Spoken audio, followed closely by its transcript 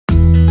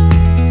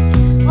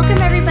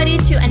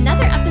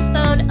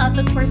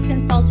Course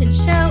Consultant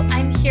Show.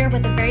 I'm here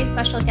with a very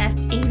special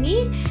guest,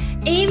 Amy.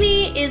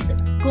 Amy is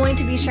going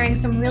to be sharing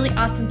some really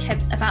awesome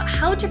tips about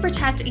how to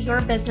protect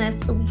your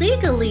business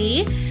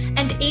legally.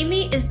 And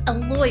Amy is a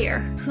lawyer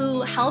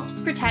who helps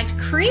protect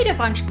creative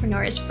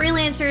entrepreneurs,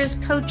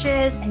 freelancers,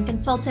 coaches, and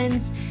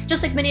consultants,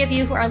 just like many of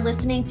you who are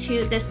listening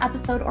to this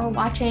episode or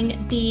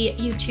watching the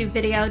YouTube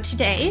video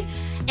today.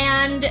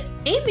 And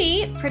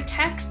Amy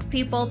protects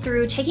people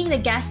through taking the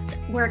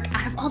guesswork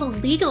out of all the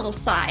legal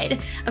side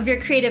of your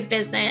creative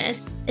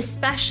business,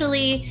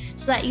 especially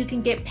so that you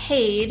can get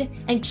paid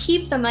and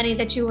keep the money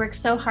that you work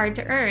so hard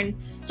to earn.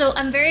 So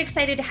I'm very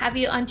excited to have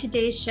you on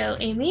today's show,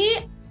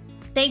 Amy.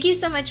 Thank you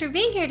so much for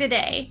being here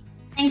today.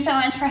 Thanks so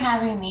much for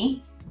having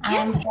me.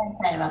 I'm very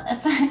excited about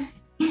this.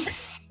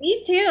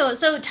 Me too.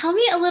 So tell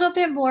me a little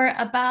bit more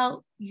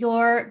about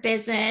your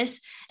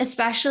business,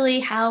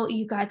 especially how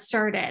you got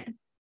started.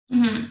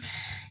 Mm-hmm.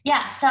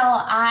 Yeah, so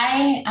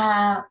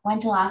I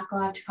went to law school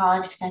after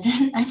college because I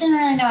didn't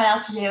really know what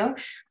else to do.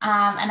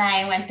 And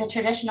I went the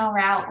traditional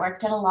route,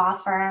 worked at a law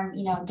firm,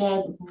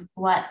 did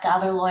what the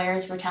other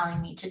lawyers were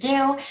telling me to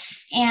do.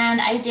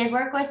 And I did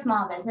work with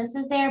small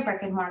businesses there,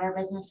 brick and mortar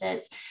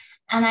businesses.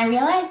 And I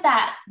realized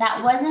that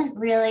wasn't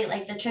really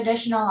like the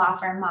traditional law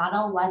firm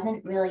model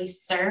wasn't really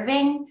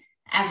serving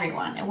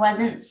everyone. It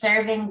wasn't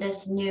serving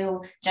this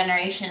new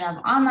generation of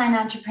online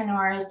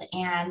entrepreneurs.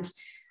 And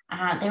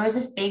there was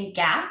this big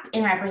gap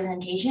in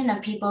representation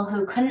of people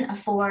who couldn't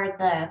afford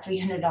the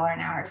 $300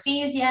 an hour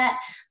fees yet,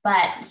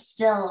 but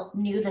still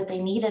knew that they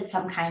needed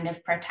some kind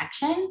of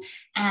protection.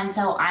 And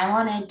so I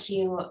wanted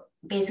to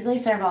basically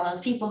serve all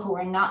those people who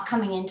were not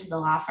coming into the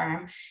law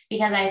firm,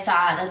 because I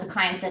saw that the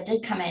clients that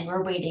did come in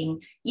were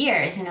waiting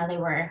years. They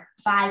were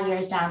 5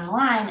 years down the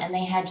line and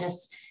they had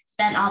just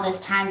spent all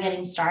this time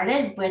getting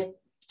started with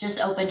just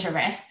open to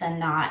risks and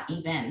not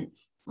even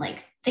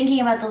like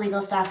thinking about the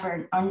legal stuff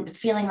or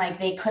feeling like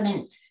they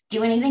couldn't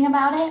do anything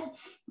about it.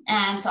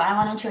 And so I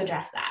wanted to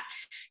address that.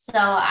 So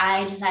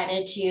I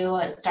decided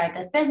to start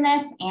this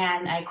business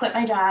and I quit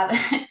my job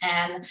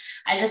and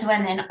I just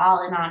went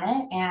all in on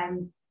it.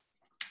 And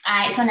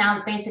so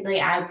now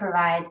basically I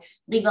provide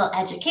legal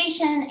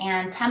education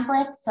and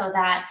templates so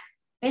that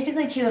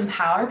basically to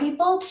empower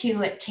people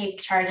to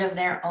take charge of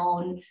their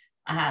own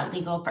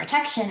legal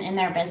protection in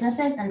their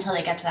businesses until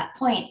they get to that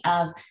point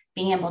of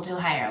being able to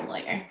hire a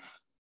lawyer.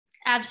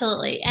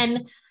 Absolutely.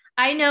 And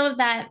I know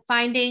that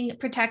finding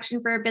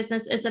protection for a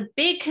business is a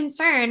big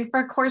concern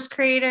for course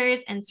creators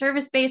and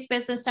service-based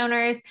business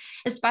owners,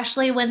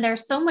 especially when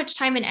there's so much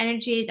time and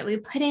energy that we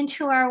put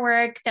into our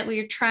work that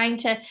we're trying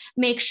to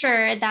make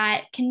sure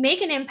that can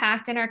make an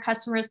impact in our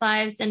customers'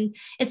 lives. And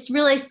it's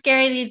really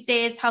scary these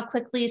days how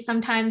quickly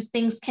sometimes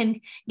things can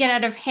get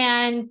out of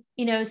hand.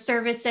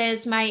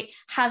 Services might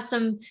have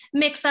some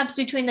mix-ups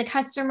between the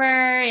customer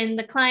and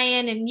the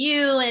client and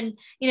you. And,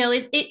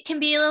 it can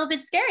be a little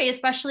bit scary,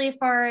 especially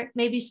for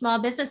maybe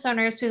small business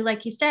owners who,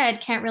 like you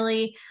said, can't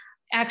really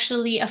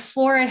actually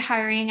afford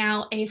hiring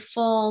out a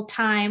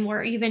full-time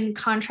or even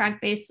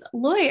contract-based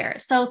lawyer.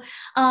 So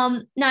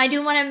now I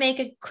do want to make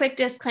a quick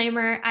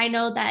disclaimer. I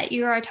know that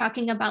you are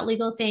talking about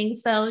legal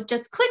things. So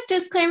just quick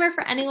disclaimer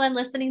for anyone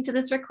listening to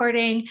this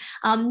recording.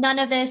 None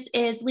of this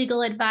is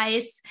legal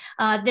advice.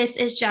 This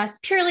is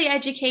just purely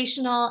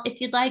educational. If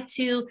you'd like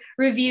to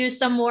review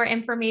some more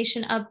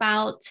information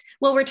about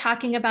what we're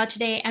talking about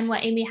today and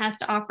what Amy has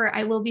to offer,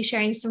 I will be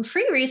sharing some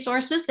free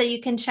resources that you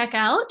can check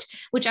out,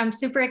 which I'm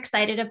super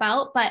excited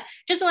about. But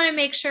just want to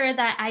make sure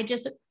that I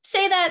just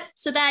say that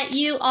so that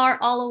you are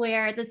all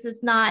aware this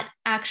is not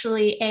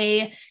actually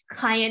a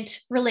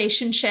client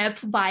relationship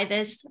by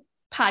this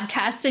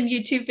podcast and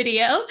YouTube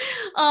video.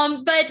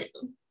 But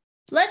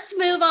let's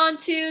move on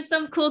to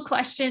some cool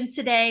questions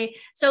today.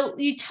 So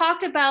you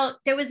talked about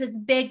there was this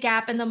big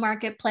gap in the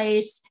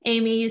marketplace.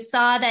 Amy, you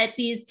saw that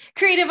these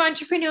creative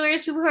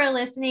entrepreneurs who are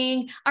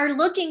listening are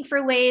looking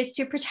for ways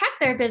to protect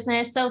their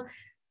business. So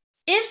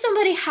if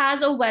somebody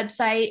has a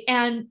website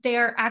and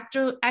they're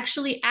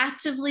actually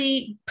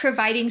actively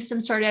providing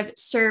some sort of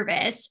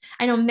service,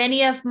 I know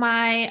many of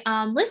my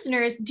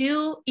listeners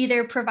do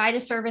either provide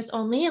a service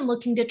only and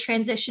looking to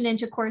transition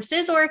into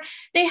courses, or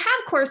they have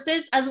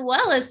courses as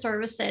well as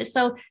services.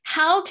 So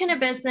how can a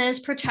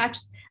business protect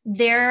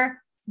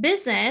their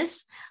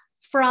business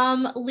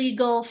from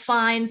legal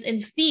fines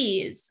and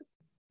fees?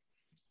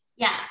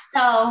 Yeah,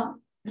 so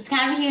it's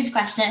kind of a huge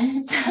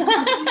question. So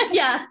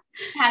yeah.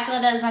 Tackle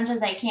it as much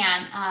as I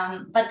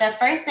can. But the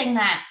first thing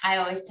that I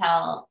always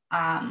tell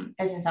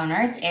business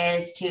owners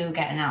is to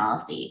get an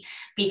LLC,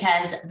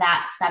 because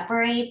that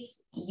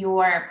separates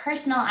your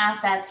personal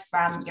assets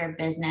from your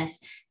business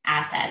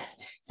assets.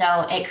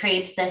 So it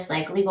creates this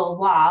like legal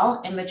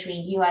wall in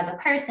between you as a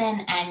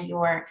person and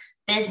your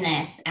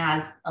business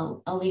as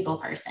a legal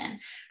person,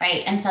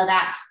 right? And so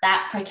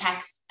that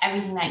protects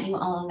everything that you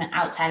own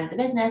outside of the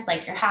business,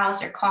 like your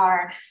house, your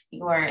car,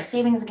 your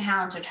savings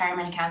accounts,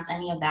 retirement accounts,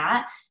 any of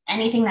that.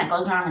 Anything that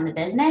goes wrong in the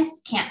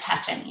business can't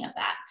touch any of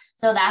that.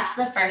 So that's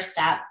the first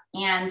step.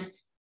 And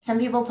Some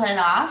people put it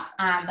off,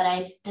 but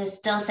I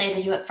still say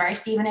to do it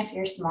first, even if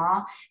you're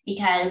small,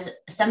 because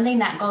something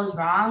that goes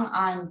wrong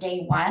on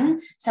day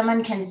one,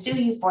 someone can sue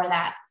you for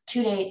that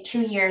 2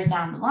 years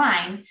down the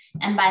line.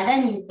 And by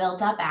then you've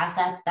built up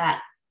assets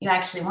that you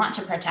actually want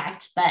to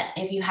protect. But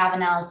if you have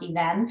an LLC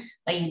then,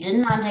 but you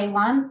didn't on day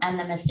one and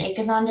the mistake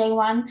is on day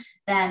one,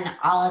 then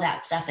all of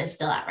that stuff is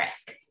still at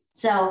risk.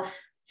 So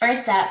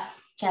first step,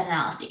 get an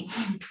LLC.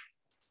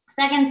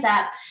 Second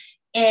step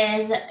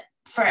is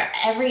for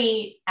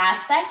every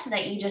aspect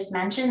that you just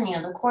mentioned,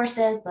 the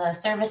courses, the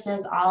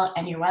services, all,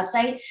 and your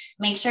website,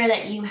 make sure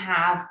that you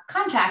have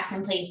contracts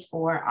in place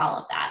for all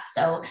of that.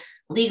 So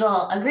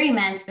legal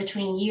agreements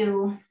between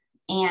you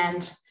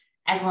and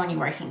everyone you're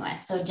working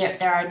with. So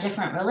there are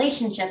different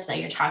relationships that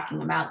you're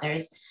talking about.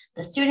 There's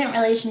the student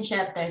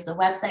relationship, there's the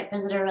website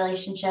visitor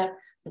relationship,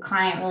 the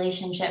client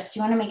relationships.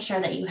 You want to make sure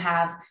that you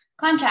have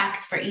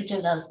contracts for each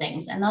of those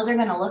things. And those are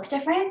going to look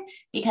different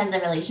because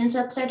the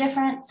relationships are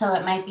different. So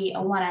it might be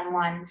a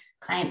one-on-one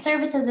client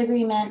services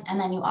agreement. And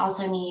then you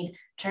also need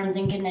terms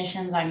and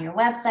conditions on your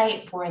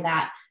website for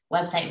that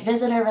website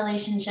visitor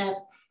relationship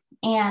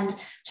and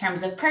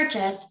terms of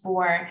purchase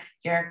for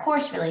your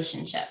course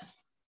relationship.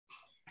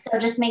 So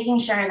just making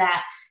sure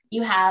that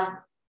you have,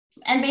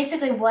 and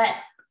basically what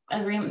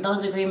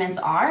those agreements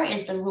are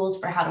is the rules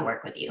for how to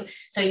work with you.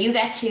 So you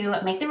get to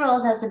make the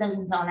rules as the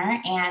business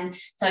owner. And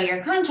so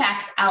your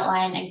contracts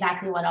outline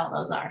exactly what all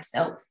those are.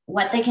 So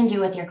what they can do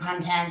with your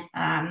content,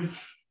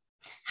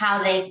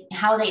 how they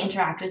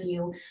interact with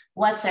you,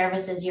 what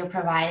services you're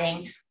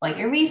providing, what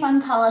your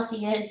refund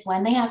policy is,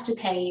 when they have to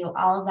pay you,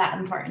 all of that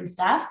important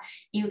stuff.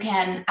 You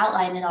can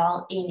outline it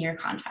all in your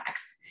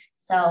contracts.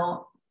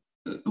 So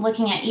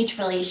looking at each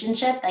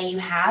relationship that you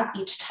have,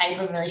 each type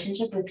of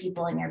relationship with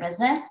people in your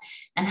business,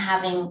 and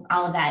having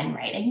all of that in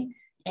writing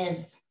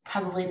is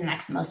probably the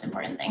next most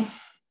important thing.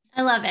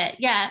 I love it.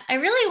 Yeah. I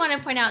really want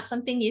to point out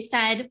something you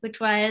said, which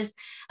was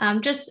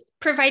just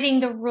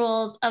providing the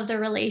rules of the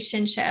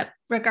relationship,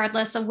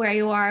 regardless of where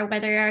you are,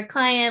 whether you're a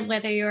client,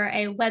 whether you're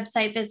a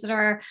website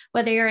visitor,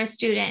 whether you're a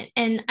student.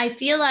 And I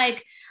feel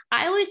like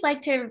I always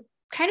like to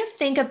kind of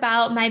think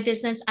about my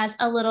business as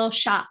a little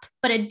shop,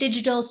 but a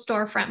digital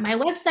storefront. My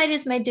website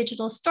is my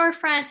digital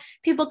storefront.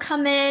 People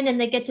come in and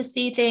they get to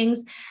see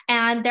things,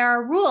 and there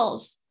are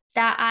rules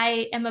that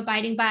I am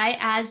abiding by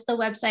as the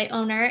website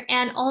owner.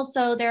 And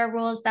also there are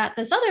rules that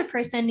this other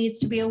person needs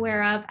to be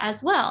aware of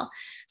as well.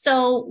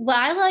 So what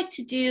I like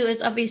to do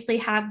is obviously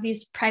have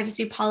these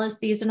privacy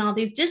policies and all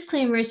these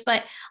disclaimers,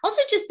 but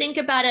also just think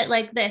about it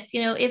like this,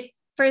 if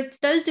for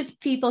those of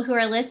people who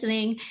are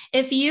listening,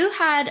 if you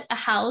had a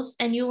house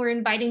and you were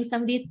inviting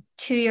somebody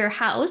to your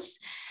house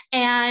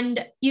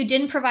and you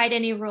didn't provide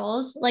any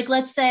rules, like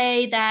let's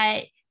say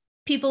that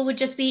people would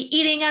just be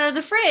eating out of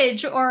the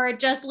fridge or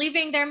just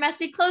leaving their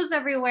messy clothes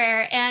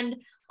everywhere. And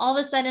all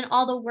of a sudden,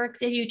 all the work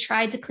that you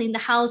tried to clean the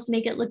house,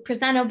 make it look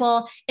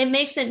presentable, it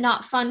makes it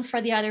not fun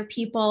for the other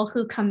people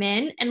who come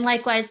in. And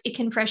likewise, it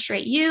can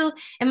frustrate you.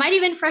 It might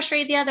even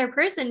frustrate the other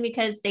person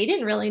because they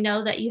didn't really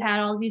know that you had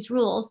all these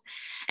rules.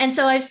 And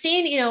so I've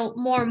seen,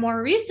 more and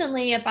more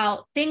recently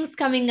about things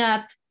coming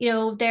up.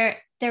 There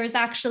was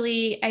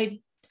actually,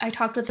 I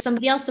talked with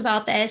somebody else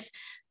about this,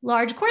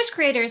 large course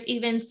creators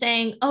even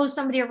saying, oh,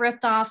 somebody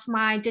ripped off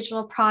my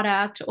digital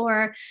product.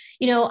 Or,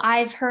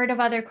 I've heard of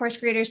other course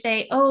creators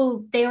say,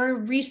 oh, they were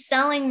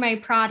reselling my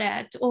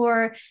product,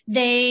 or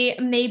they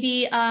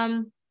maybe,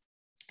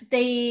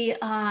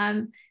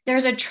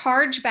 there's a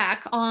chargeback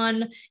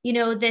on,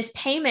 this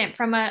payment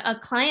from a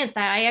client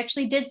that I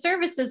actually did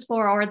services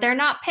for, or they're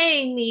not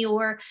paying me,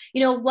 or,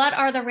 what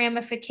are the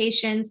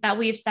ramifications that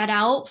we've set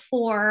out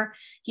for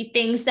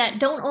things that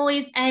don't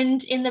always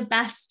end in the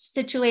best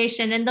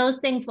situation. And those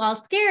things, while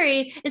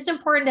scary, it's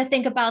important to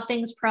think about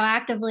things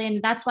proactively.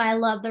 And that's why I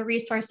love the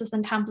resources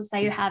and templates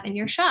that you have in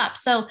your shop.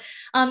 So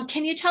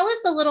can you tell us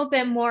a little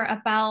bit more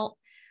about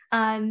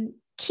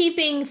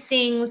keeping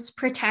things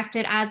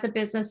protected as a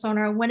business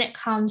owner when it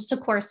comes to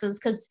courses?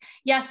 Because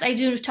yes, I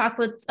do talk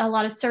with a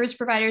lot of service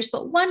providers,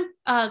 but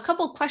a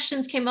couple of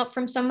questions came up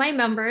from some of my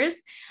members.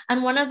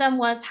 And one of them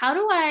was, how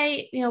do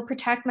I,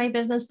 protect my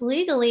business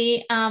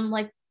legally?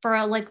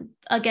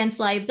 Against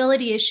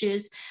liability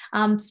issues.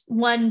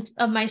 One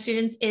of my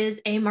students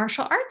is a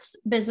martial arts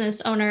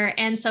business owner.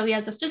 And so he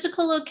has a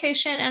physical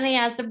location and he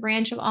has a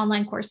branch of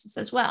online courses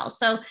as well.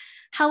 So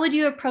how would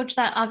you approach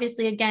that?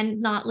 Obviously,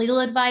 again, not legal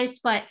advice,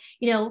 but,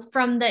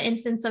 from the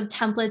instance of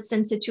templates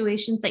and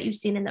situations that you've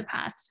seen in the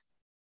past.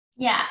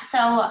 Yeah. So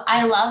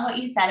I love what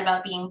you said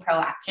about being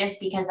proactive,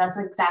 because that's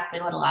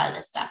exactly what a lot of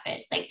this stuff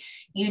is. Like,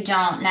 you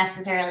don't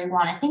necessarily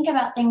want to think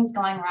about things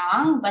going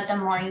wrong, but the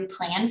more you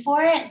plan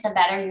for it, the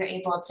better you're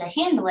able to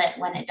handle it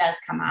when it does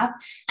come up.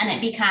 And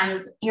it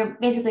becomes, you're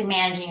basically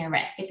managing your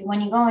risk.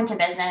 When you go into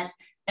business,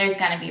 there's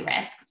going to be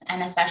risks.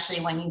 And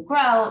especially when you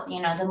grow,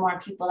 the more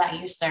people that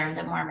you serve,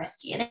 the more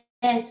risky it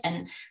is.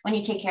 And when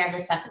you take care of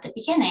this stuff at the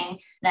beginning,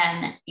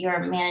 then you're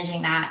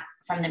managing that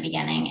from the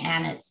beginning,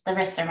 and the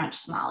risks are much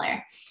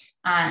smaller.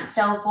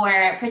 So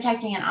for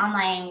protecting an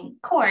online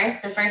course,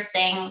 the first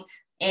thing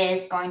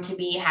is going to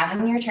be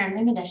having your terms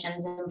and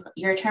conditions and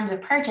your terms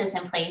of purchase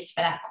in place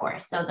for that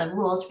course. So the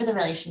rules for the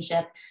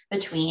relationship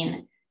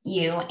between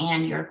you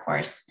and your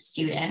course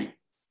student.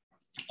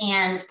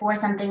 And for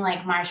something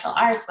like martial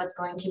arts, what's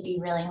going to be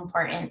really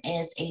important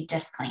is a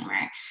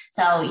disclaimer.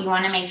 So you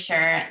want to make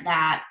sure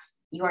that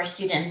your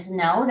students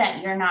know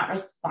that you're not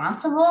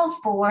responsible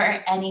for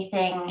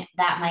anything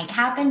that might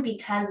happen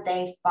because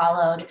they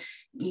followed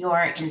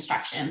your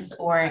instructions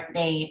or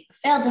they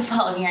failed to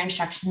follow your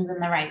instructions in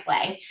the right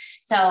way.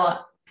 So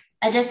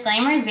a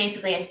disclaimer is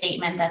basically a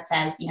statement that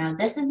says,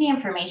 this is the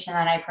information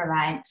that I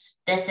provide.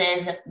 This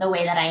is the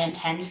way that I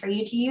intend for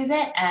you to use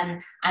it.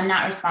 And I'm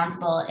not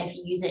responsible if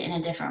you use it in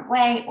a different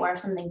way or if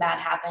something bad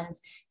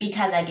happens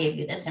because I gave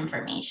you this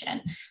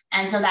information.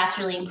 And so that's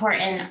really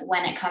important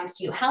when it comes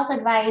to health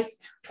advice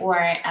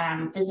or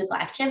physical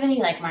activity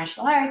like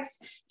martial arts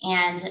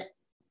and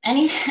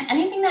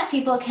anything that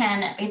people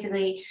can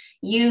basically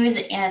use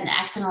and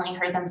accidentally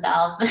hurt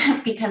themselves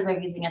because they're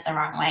using it the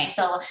wrong way.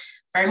 So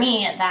for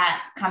me,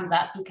 that comes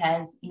up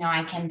because,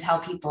 I can tell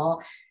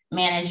people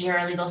manage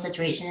your legal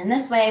situation in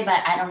this way,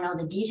 but I don't know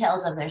the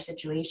details of their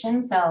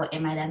situation. So it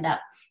might end up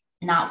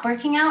not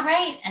working out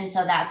right. And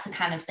so that's the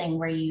kind of thing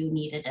where you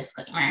need a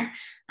disclaimer.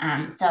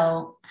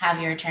 So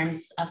have your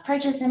terms of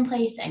purchase in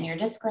place and your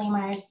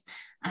disclaimers.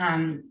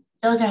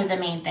 Those are the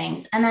main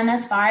things. And then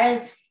as far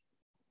as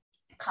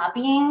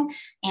copying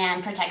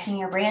and protecting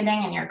your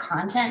branding and your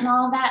content and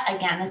all of that,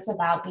 again, it's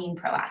about being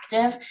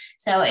proactive.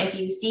 So if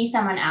you see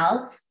someone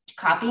else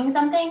copying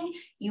something,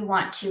 you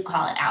want to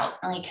call it out,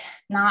 like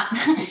not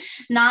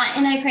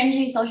in a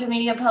cringy social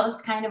media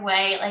post kind of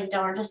way. Like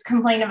don't just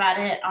complain about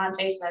it on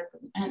Facebook,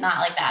 not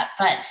like that,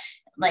 but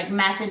like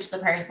message the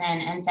person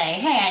and say,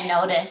 hey, I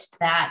noticed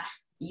that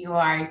you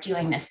are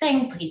doing this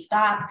thing, please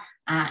stop.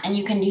 And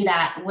you can do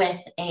that with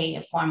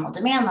a formal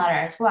demand letter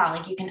as well.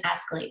 Like you can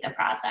escalate the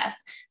process.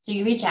 So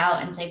you reach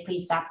out and say,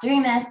 please stop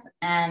doing this.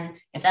 And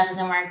if that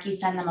doesn't work, you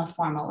send them a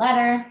formal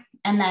letter.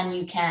 And then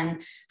you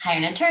can hire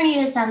an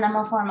attorney to send them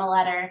a formal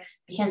letter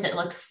because it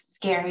looks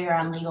scarier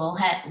on legal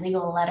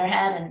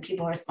letterhead and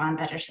people respond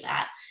better to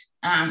that.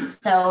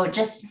 So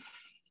just,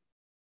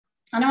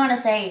 I don't want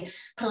to say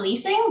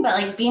policing, but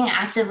like being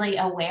actively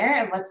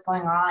aware of what's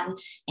going on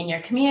in your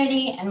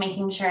community and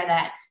making sure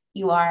that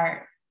you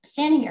are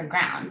standing your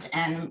ground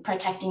and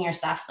protecting your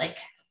stuff, like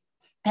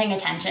paying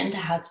attention to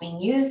how it's being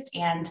used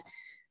and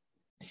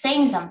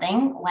saying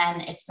something when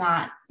it's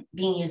not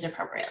being used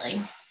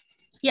appropriately.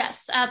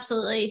 Yes,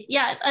 absolutely.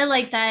 Yeah, I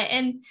like that.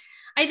 And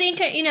I think,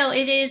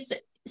 it is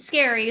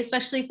scary,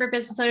 especially for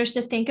business owners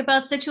to think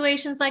about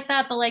situations like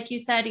that. But like you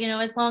said,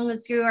 as long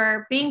as you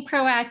are being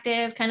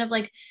proactive, kind of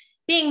like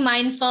being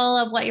mindful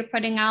of what you're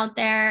putting out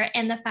there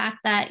and the fact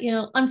that,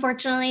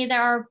 unfortunately,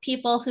 there are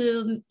people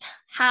who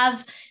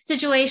have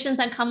situations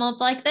that come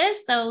up like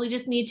this. So we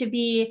just need to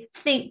be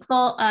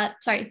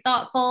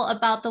thoughtful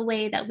about the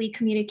way that we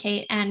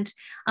communicate and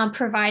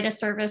provide a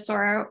service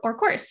or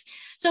course.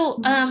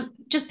 So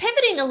just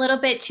pivoting a little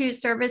bit to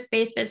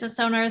service-based business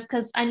owners,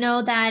 because I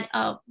know that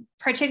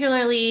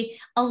particularly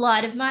a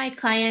lot of my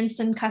clients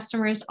and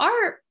customers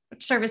are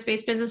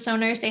service-based business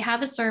owners. They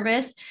have a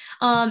service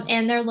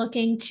and they're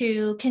looking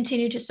to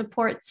continue to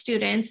support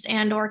students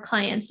and or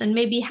clients and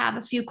maybe have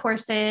a few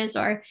courses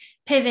or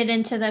pivot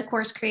into the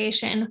course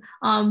creation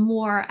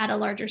more at a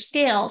larger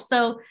scale.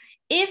 So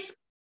if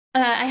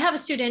I have a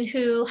student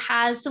who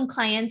has some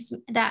clients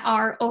that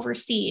are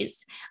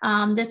overseas.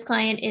 This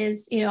client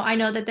is, I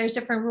know that there's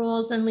different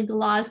rules and legal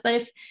laws,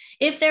 but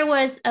if there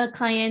was a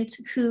client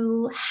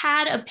who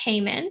had a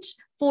payment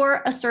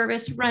for a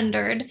service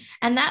rendered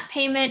and that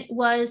payment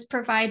was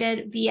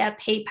provided via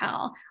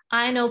PayPal,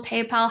 I know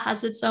PayPal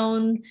has its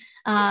own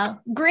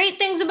great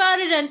things about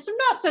it and some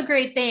not so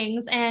great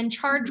things, and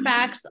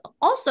chargebacks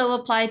also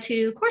apply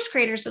to course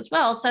creators as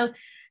well. So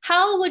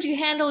how would you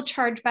handle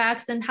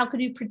chargebacks and how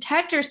could you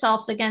protect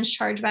yourselves against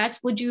chargebacks?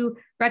 Would you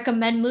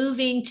recommend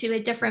moving to a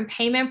different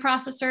payment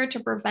processor to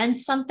prevent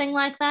something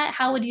like that?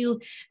 How would you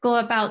go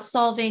about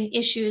solving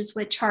issues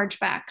with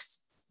chargebacks?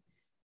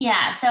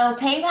 Yeah, so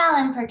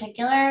PayPal in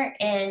particular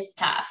is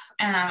tough.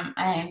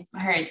 I've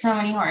heard so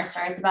many horror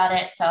stories about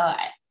it. So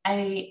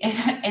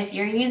if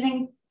you're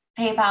using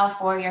PayPal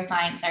for your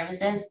client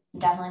services,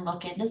 definitely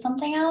look into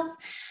something else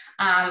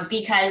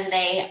because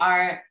they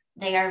are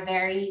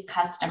very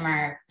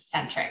customer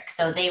centric.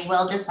 So they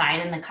will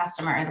decide in the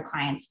customer or the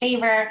client's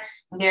favor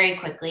very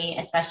quickly,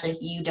 especially if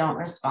you don't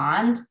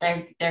respond.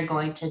 They're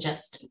going to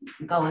just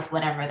go with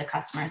whatever the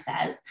customer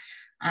says.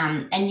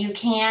 And you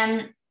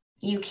can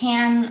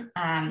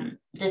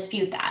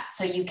dispute that.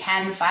 So you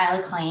can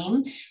file a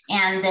claim.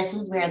 And this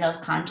is where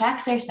those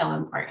contracts are so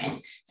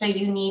important. So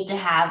you need to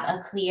have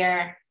a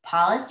clear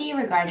policy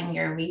regarding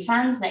your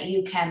refunds that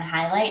you can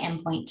highlight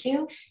and point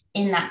to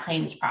in that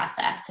claims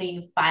process. So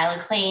you file a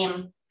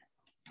claim.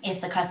 If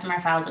the customer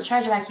files a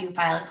chargeback, you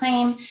file a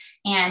claim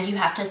and you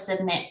have to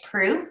submit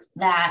proof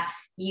that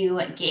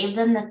you gave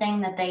them the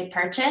thing that they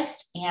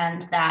purchased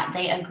and that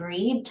they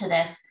agreed to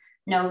this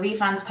no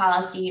refunds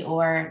policy,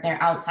 or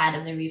they're outside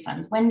of the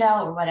refunds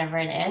window, or whatever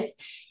it is.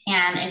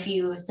 And if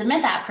you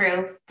submit that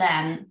proof,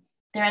 then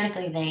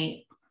theoretically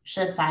they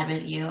should side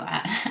with you.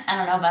 I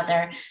don't know about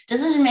their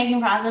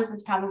decision-making process.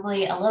 It's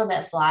probably a little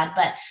bit flawed,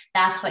 but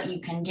that's what you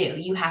can do.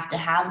 You have to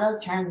have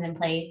those terms in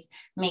place,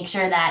 make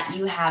sure that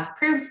you have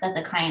proof that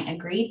the client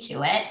agreed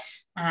to it,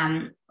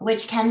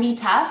 which can be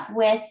tough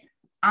with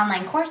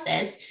online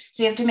courses.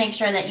 So you have to make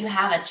sure that you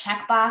have a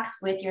checkbox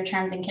with your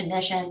terms and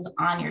conditions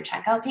on your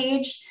checkout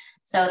page,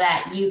 so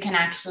that you can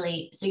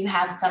actually, so you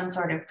have some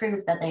sort of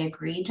proof that they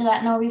agreed to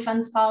that no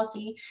refunds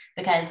policy.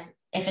 Because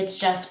if it's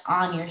just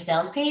on your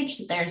sales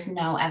page, there's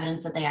no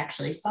evidence that they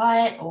actually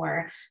saw it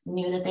or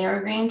knew that they were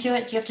agreeing to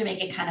it. So you have to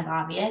make it kind of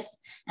obvious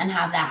and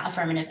have that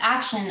affirmative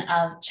action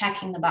of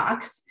checking the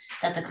box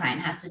that the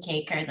client has to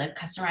take, or the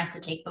customer has to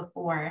take,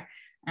 before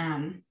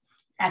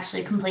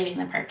actually completing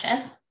the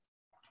purchase.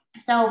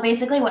 So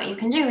basically what you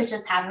can do is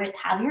just have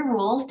your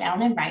rules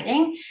down in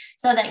writing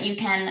so that you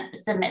can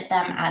submit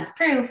them as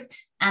proof.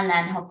 And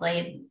then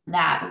hopefully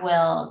that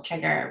will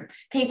trigger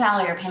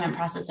PayPal or your payment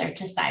processor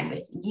to side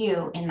with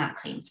you in that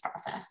claims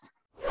process.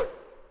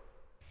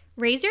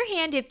 Raise your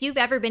hand if you've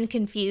ever been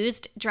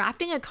confused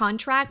drafting a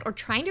contract or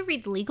trying to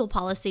read legal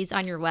policies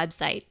on your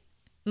website.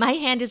 My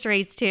hand is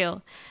raised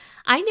too.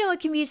 I know it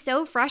can be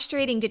so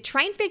frustrating to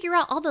try and figure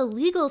out all the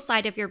legal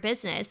side of your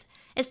business,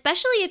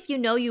 especially if you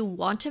know you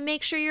want to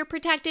make sure you're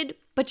protected,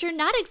 but you're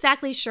not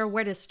exactly sure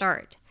where to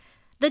start.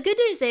 The good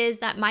news is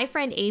that my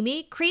friend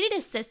Amy created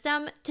a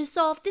system to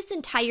solve this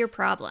entire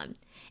problem.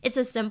 It's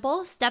a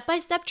simple,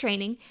 step-by-step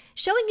training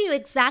showing you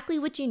exactly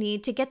what you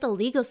need to get the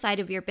legal side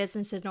of your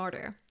business in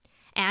order.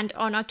 And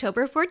on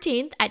October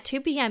 14th at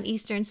 2 p.m.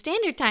 Eastern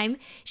Standard Time,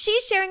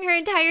 she's sharing her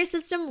entire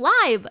system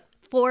live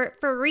for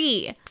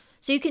free.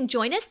 So you can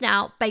join us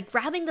now by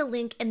grabbing the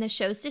link in the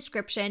show's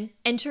description,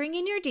 entering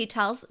in your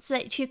details so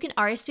that you can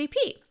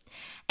RSVP.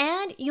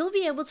 And you'll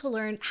be able to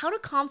learn how to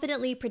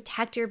confidently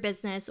protect your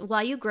business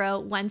while you grow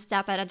one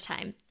step at a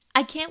time.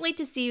 I can't wait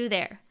to see you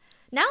there.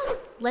 Now,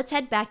 let's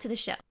head back to the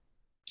show.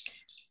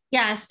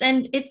 Yes,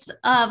 and it's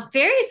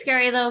very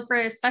scary though for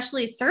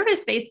especially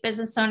service-based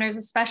business owners,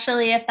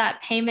 especially if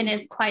that payment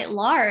is quite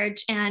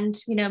large and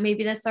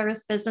maybe the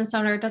service business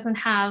owner doesn't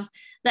have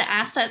the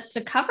assets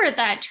to cover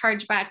that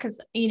chargeback. Because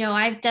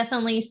I've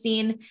definitely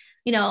seen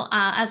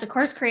as a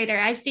course creator,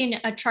 I've seen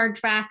a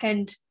chargeback,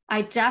 and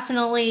I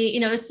definitely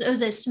it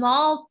was a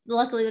small,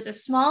 luckily it was a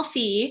small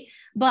fee.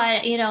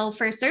 But,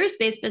 for a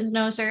service-based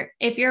business owner,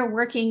 if you're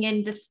working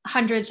in the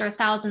hundreds or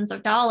thousands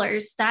of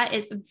dollars, that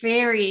is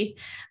very,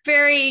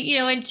 very,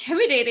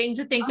 intimidating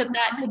to think that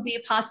that could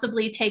be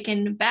possibly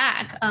taken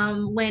back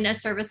when a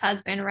service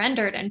has been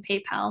rendered and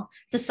PayPal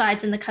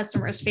decides in the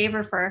customer's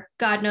favor for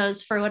God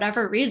knows for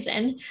whatever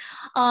reason.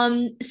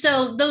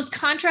 So those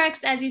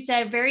contracts, as you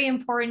said, very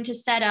important to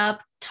set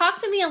up.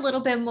 Talk to me a little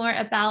bit more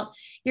about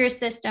your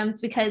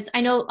systems, because I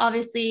know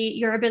obviously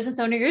you're a business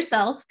owner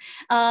yourself.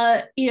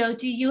 Do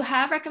you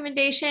have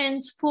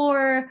recommendations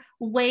for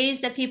ways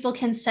that people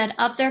can set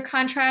up their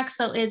contracts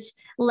so it's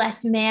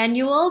less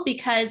manual?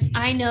 Because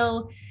I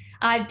know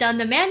I've done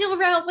the manual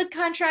route with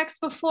contracts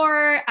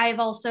before. I've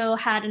also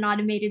had an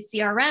automated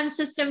CRM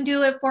system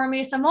do it for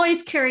me. So I'm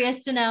always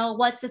curious to know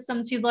what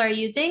systems people are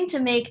using to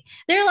make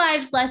their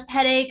lives less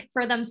headache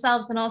for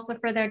themselves and also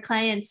for their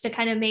clients, to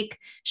kind of make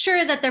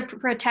sure that their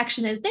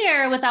protection is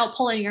there without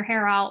pulling your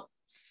hair out.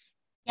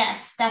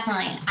 Yes,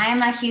 definitely.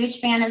 I'm a huge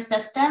fan of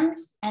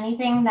systems.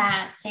 Anything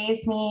that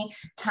saves me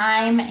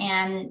time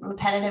and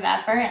repetitive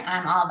effort,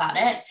 I'm all about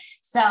it.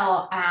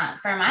 So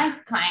for my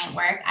client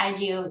work, I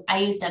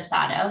use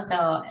Dubsado.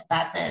 So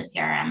that's a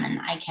CRM, and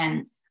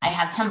I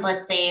have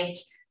templates saved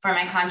for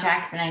my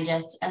contracts, and I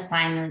just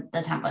assign the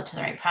template to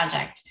the right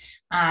project.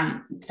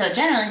 So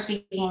generally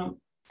speaking,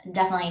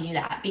 definitely do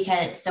that,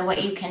 because so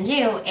what you can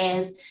do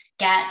is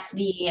get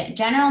the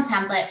general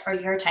template for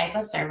your type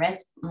of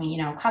service,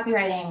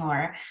 copywriting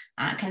or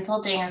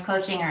consulting or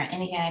coaching or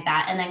anything like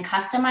that, and then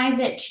customize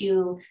it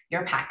to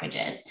your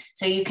packages.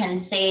 So you can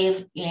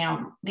save,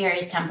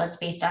 various templates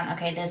based on,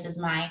 okay, this is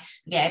my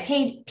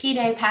VIP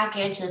day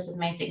package, this is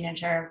my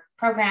signature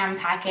program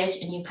package,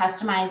 and you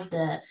customize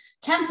the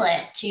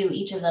template to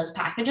each of those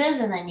packages,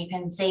 and then you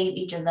can save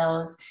each of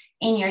those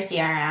in your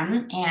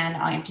CRM, and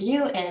all you have to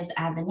do is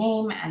add the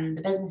name and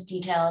the business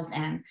details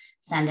and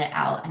send it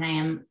out. And I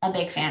am a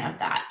big fan of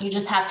that. You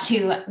just have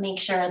to make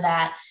sure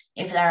that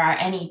if there are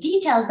any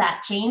details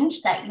that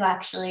change, that you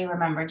actually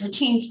remember to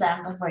change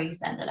them before you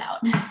send it out.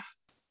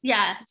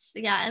 Yes.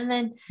 Yeah. And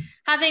then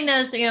having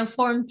those,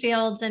 form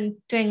fields and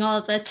doing all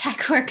of the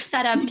tech work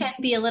setup can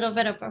be a little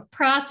bit of a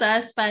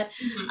process, but,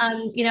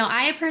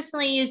 I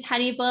personally use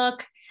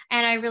HoneyBook,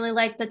 and I really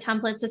like the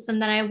template system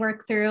that I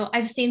work through.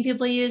 I've seen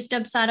people use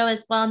Dubsado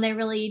as well, and they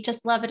really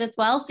just love it as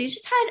well. So you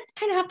just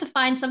kind of have to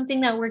find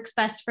something that works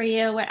best for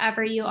you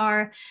wherever you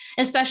are,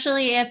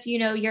 especially if,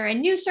 you're a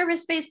new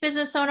service-based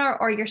business owner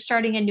or you're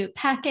starting a new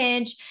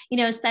package.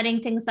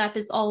 Setting things up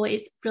is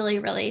always really,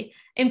 really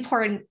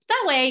important.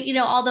 That way,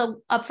 all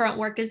the upfront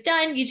work is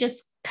done. You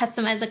just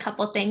customize a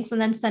couple things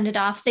and then send it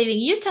off, saving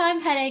you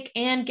time, headache,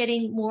 and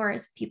getting more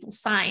people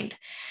signed.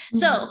 Mhm.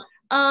 So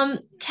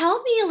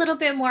tell me a little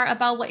bit more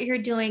about what you're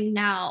doing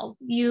now.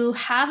 You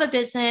have a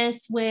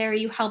business where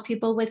you help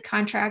people with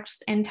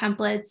contracts and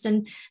templates,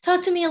 and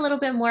talk to me a little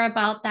bit more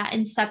about that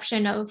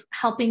inception of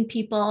helping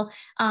people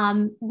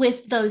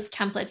with those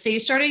templates. So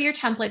you started your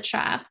template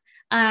shop.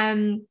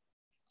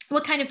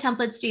 What kind of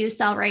templates do you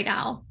sell right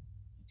now?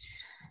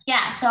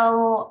 Yeah,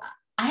 so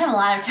I have a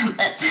lot of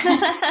templates.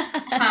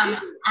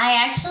 I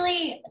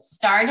actually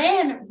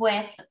started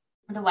with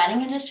the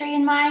wedding industry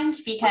in mind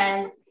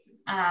because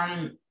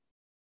um,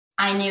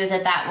 I knew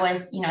that that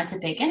was, it's a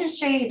big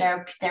industry.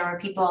 There were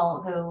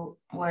people who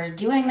were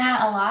doing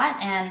that a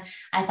lot, and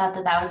I thought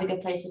that that was a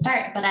good place to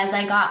start. But as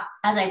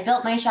I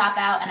built my shop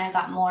out and I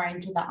got more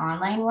into the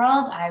online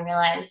world, I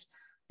realized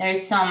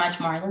there's so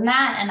much more than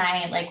that, and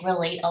I like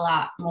relate a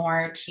lot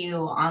more to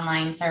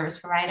online service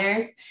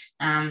providers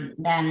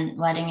than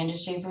wedding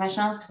industry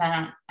professionals because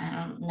I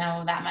don't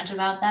know that much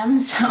about them.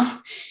 So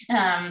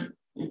um,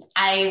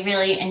 I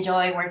really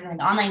enjoy working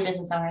with online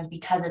business owners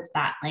because it's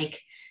that like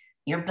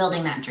you're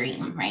building that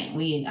dream, right?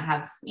 We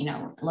have,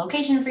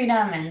 location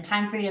freedom and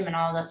time freedom and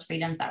all those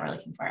freedoms that we're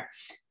looking for.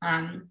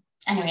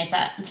 Anyways,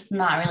 that's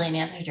not really an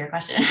answer to your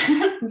question,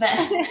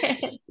 but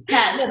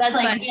No, that's that's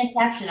like fine. the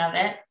inception of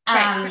it.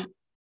 Right.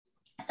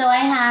 So I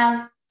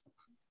have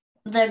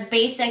the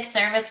basic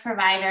service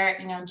provider,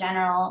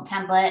 general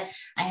template.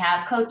 I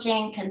have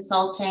coaching,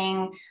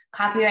 consulting,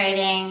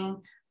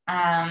 copywriting,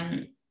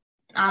 um,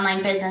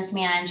 online business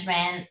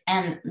management.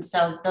 And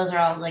so those are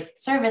all like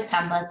service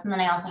templates. And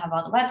then I also have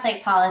all the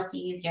website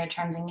policies, your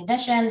terms and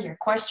conditions, your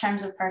course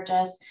terms of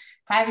purchase,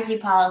 privacy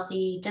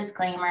policy,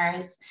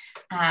 disclaimers,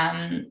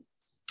 and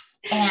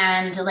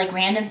like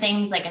random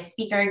things like a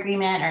speaker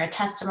agreement or a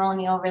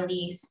testimonial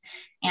release.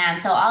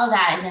 And so all of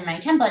that is in my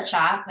template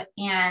shop.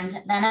 And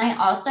then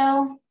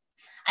so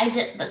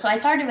I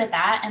started with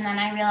that. And then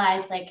I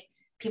realized like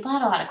people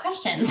had a lot of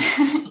questions.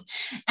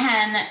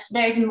 And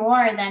there's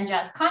more than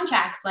just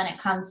contracts when it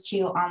comes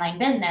to online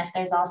business.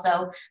 There's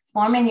also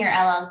forming your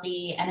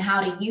LLC and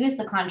how to use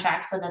the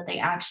contracts so that they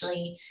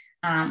actually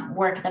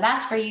work the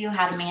best for you,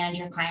 how to manage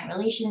your client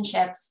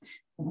relationships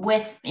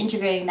with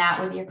integrating that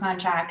with your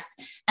contracts,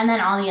 and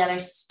then all the other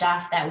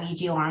stuff that we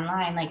do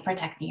online, like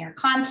protecting your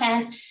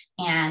content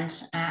and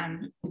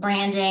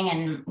branding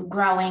and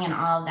growing and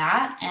all of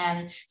that.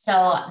 And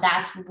so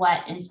that's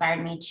what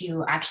inspired me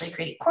to actually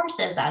create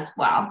courses as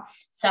well.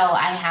 So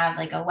I have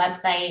like a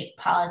website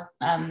policy,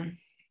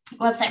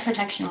 website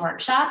protection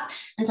workshop.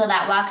 And so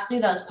that walks through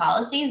those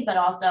policies, but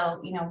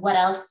also, what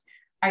else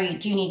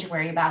do you need to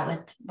worry about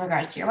with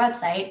regards to your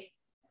website?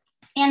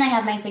 And I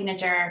have my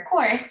signature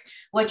course,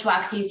 which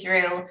walks you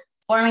through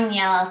forming the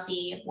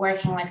LLC,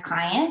 working with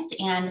clients,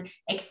 and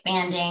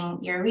expanding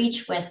your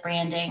reach with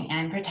branding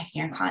and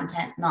protecting your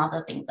content and all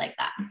the things like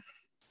that.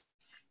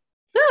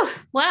 Whew,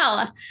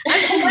 wow.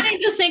 I'm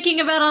sweating just thinking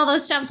about all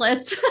those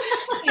templates.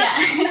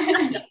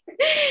 Yeah.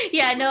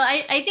 Yeah, no,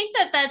 I think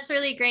that that's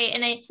really great.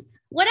 And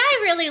what I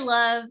really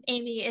love,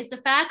 Amy, is the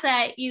fact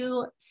that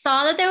you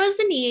saw that there was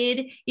a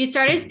need, you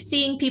started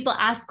seeing people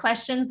ask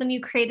questions, and you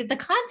created the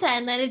content.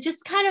 And then it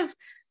just kind of,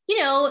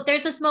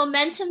 there's this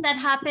momentum that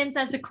happens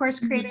as a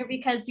course creator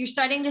because you're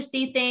starting to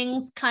see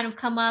things kind of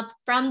come up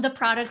from the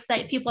products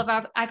that people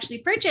have actually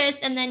purchased.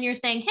 And then you're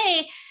saying,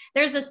 hey,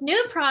 there's this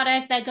new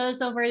product that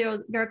goes over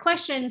your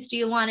questions. Do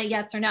you want a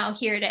yes or no?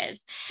 Here it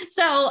is.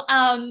 So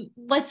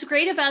what's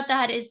great about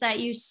that is that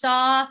you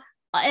saw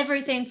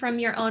everything from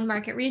your own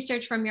market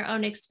research, from your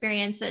own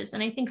experiences.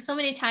 And I think so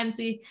many times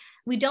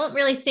we don't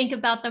really think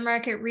about the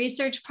market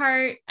research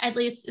part, at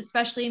least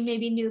especially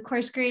maybe new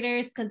course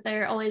creators, because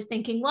they're always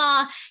thinking,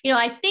 well,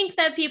 I think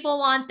that people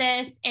want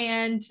this,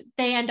 and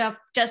they end up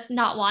just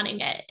not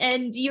wanting it.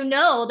 And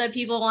that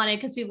people want it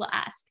because people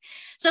ask.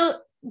 So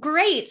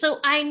great. So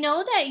I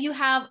know that you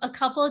have a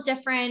couple of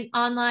different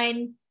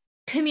online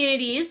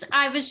communities.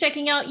 I was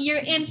checking out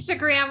your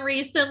Instagram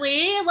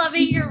recently,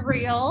 loving your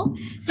reel.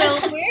 So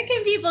where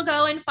can people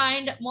go and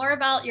find more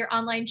about your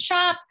online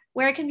shop?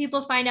 Where can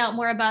people find out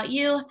more about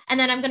you? And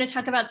then I'm going to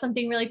talk about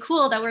something really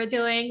cool that we're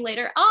doing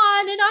later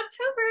on in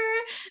October.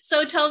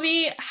 So tell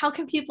me, how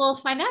can people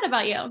find out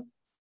about you?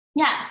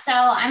 Yeah, so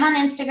I'm on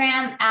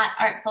Instagram at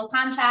Artful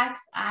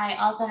Contracts. I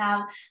also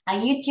have a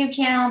YouTube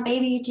channel,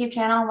 baby YouTube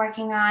channel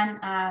working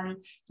on,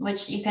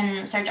 which you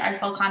can search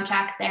Artful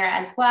Contracts there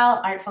as well.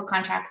 Artful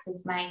Contracts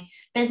is my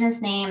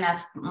business name.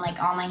 That's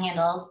like all my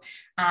handles.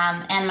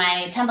 And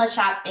my template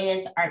shop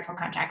is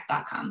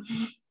artfulcontracts.com.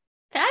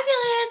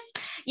 Fabulous.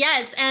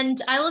 Yes.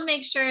 And I will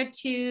make sure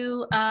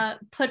to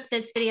put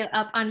this video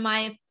up on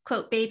my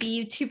quote baby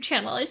YouTube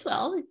channel as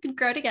well. We can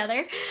grow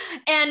together.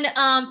 And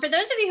for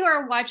those of you who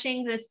are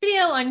watching this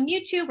video on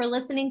YouTube or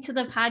listening to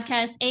the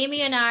podcast,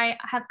 Amy and I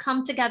have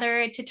come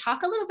together to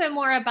talk a little bit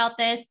more about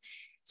this,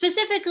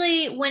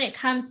 specifically when it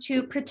comes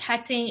to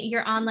protecting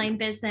your online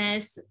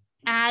business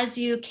as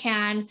you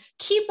can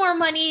keep more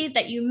money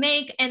that you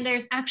make. And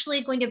there's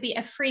actually going to be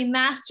a free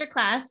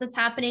masterclass that's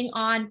happening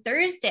on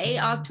Thursday,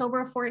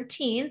 October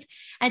 14th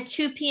at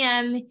 2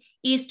 p.m.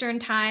 Eastern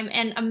time.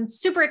 And I'm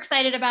super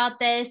excited about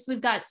this.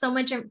 We've got so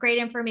much great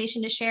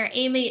information to share.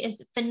 Amy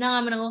is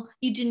phenomenal.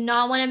 You do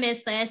not want to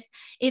miss this.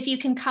 If you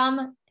can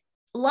come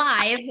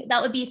live,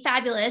 that would be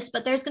fabulous.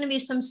 But there's going to be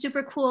some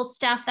super cool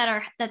stuff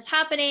that's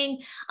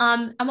happening.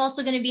 I'm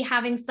also going to be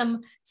having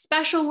some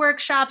special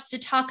workshops to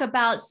talk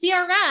about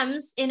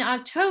CRMs in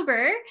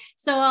October.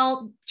 So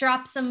I'll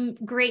drop some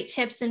great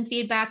tips and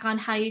feedback on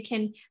how you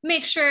can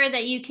make sure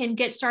that you can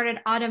get started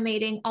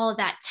automating all of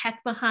that tech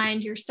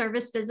behind your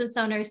service business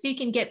owner so you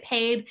can get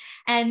paid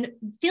and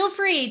feel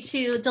free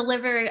to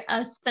deliver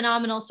a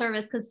phenomenal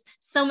service, because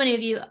so many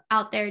of you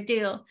out there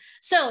do.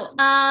 So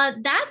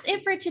that's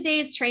it for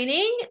today's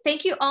training.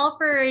 Thank you all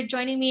for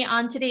joining me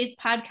on today's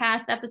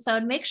podcast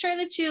episode. Make sure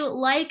that you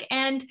like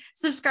and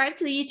subscribe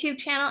to the YouTube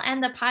channel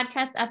and the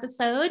podcast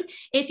episode.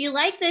 If you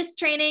like this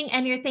training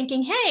and you're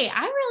thinking, hey,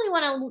 I really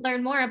want to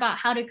learn more about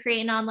how to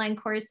create an online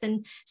course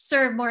and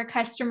serve more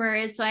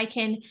customers so I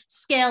can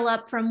scale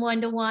up from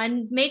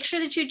one-to-one, make sure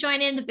that you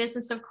join in the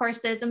Business of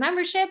Courses. A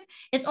membership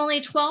is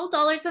only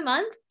 $12 a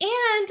month,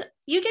 and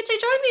you get to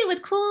join me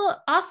with cool,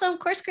 awesome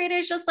course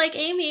creators just like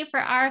Amy for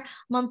our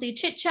monthly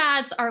chit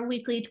chats, our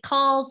weekly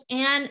calls,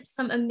 and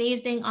some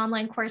amazing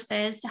online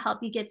courses to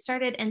help you get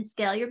started and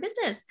scale your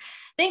business.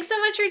 Thanks so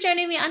much for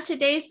joining me on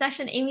today's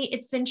session, Amy.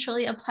 It's been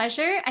truly a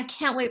pleasure. I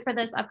can't wait for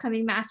this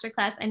upcoming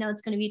masterclass. I know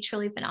it's going to be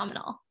truly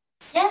phenomenal.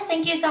 Yes,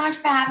 thank you so much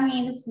for having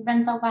me. This has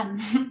been so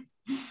fun.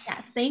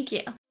 Yes, thank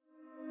you.